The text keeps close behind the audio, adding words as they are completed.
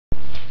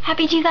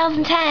Happy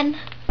 2010! Good,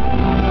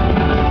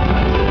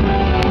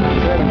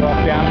 and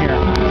walk down here.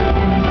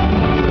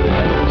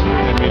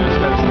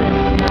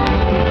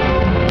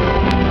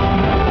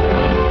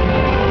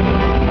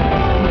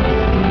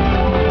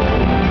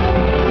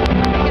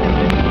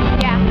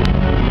 Yeah.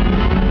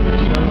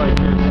 Show like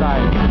your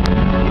side.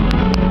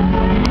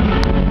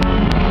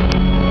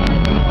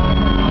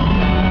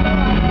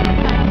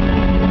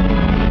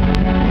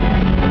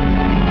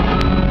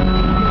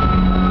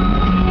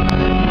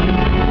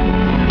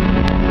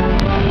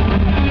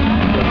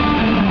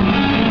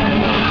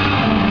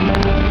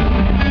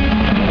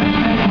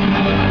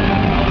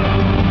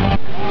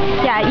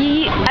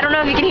 I don't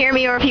know if you can hear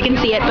me or if you can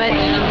see it, but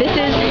this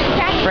is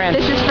France.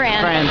 This is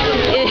France.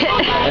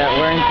 Yeah,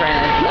 we're in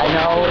France. I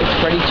know, it's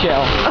pretty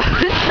chill.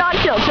 It's not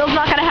chill. Chill's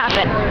not gonna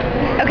happen.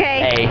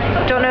 Okay. Hey.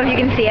 Don't know if you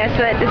can see us,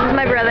 but this is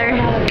my brother,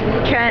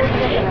 Trent,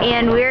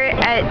 and we're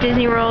at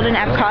Disney World in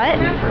Epcot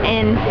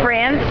in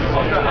France.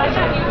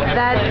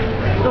 That's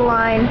the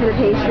line for the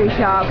pastry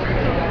shop.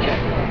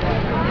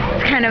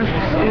 It's kind of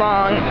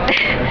long.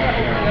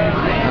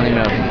 I don't even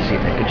know if you can see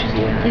that. Could you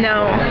see it?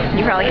 No,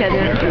 you probably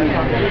couldn't.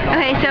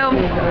 Okay, so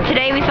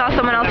today we saw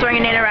someone else wearing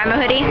a NaNoWriMo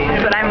hoodie.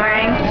 That's what I'm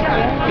wearing.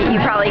 You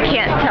probably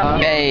can't tell.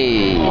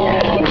 Hey!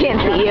 You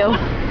can't see you.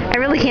 I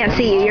really can't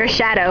see you. You're a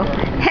shadow.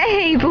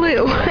 Hey,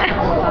 Blue.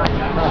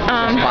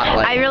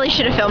 I really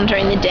should have filmed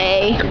during the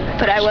day,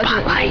 but I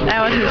wasn't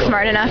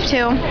smart enough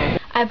to.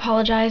 I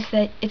apologize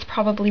that it's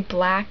probably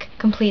black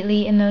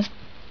completely in those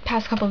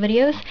past couple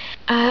videos.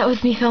 It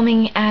was me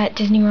filming at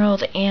Disney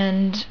World,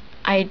 and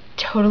I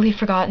totally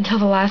forgot until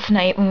the last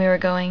night when we were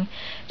going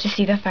to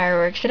see the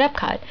fireworks at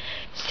Epcot.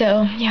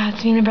 So yeah,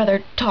 it's me and my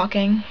brother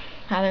talking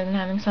rather than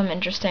having some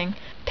interesting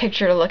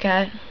picture to look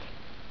at.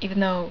 Even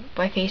though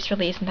my face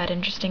really isn't that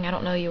interesting, I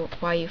don't know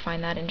why you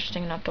find that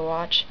interesting enough to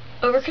watch.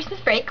 Over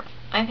Christmas break,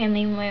 my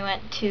family and I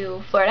went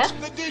to Florida.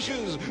 The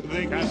dishes,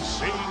 they can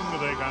sing,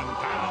 they can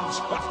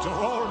dance. After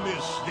all,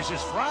 miss, this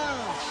is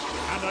France,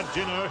 and a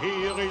dinner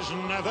here is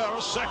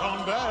never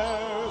second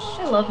best.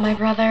 I love my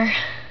brother.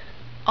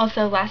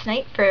 Also, last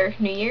night for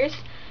New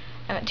Year's,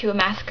 I went to a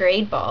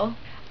masquerade ball.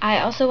 I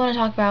also want to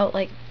talk about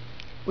like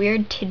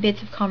weird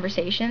tidbits of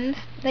conversations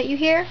that you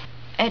hear.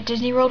 At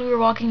Disney World, we were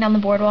walking down the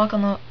boardwalk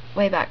on the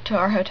way back to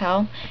our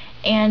hotel,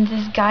 and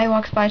this guy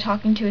walks by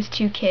talking to his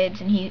 2 kids,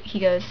 and he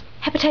goes,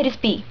 "Hepatitis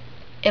B,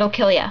 it'll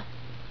kill ya."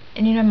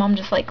 And you and my mom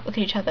just like look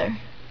at each other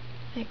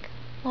like,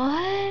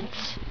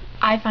 what?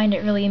 I find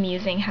it really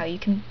amusing how you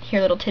can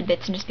hear little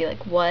tidbits and just be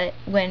like, what?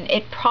 When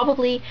it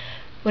probably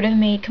would have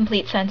made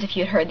complete sense if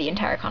you had heard the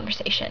entire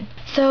conversation.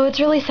 So it's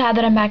really sad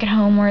that I'm back at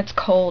home where it's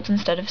cold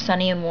instead of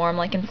sunny and warm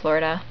like in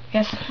Florida. I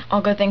guess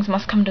all good things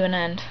must come to an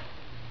end.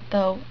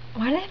 Though,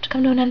 why do they have to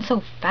come to an end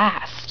so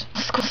fast?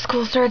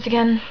 School starts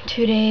again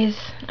 2 days.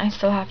 I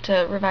still have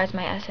to revise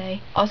my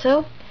essay.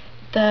 Also,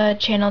 the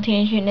channel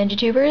Teenage Mutant Ninja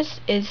Tubers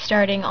is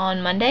starting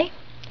on Monday.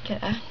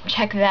 Gotta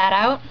check that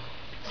out.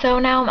 So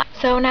now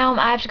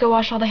I have to go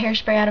wash all the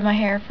hairspray out of my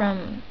hair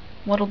from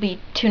what'll be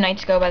 2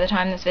 nights ago by the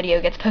time this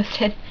video gets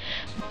posted.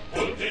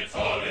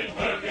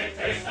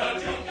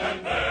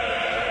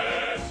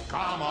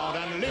 Come on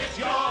and lift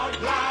your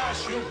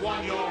glass, you've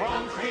won your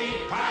own free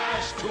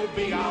pass to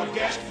be our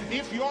guest.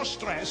 If you're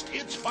stressed,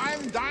 it's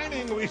fine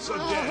dining we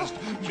suggest.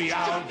 Be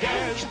our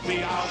guest,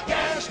 be our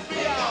guest,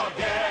 be our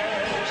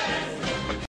guest.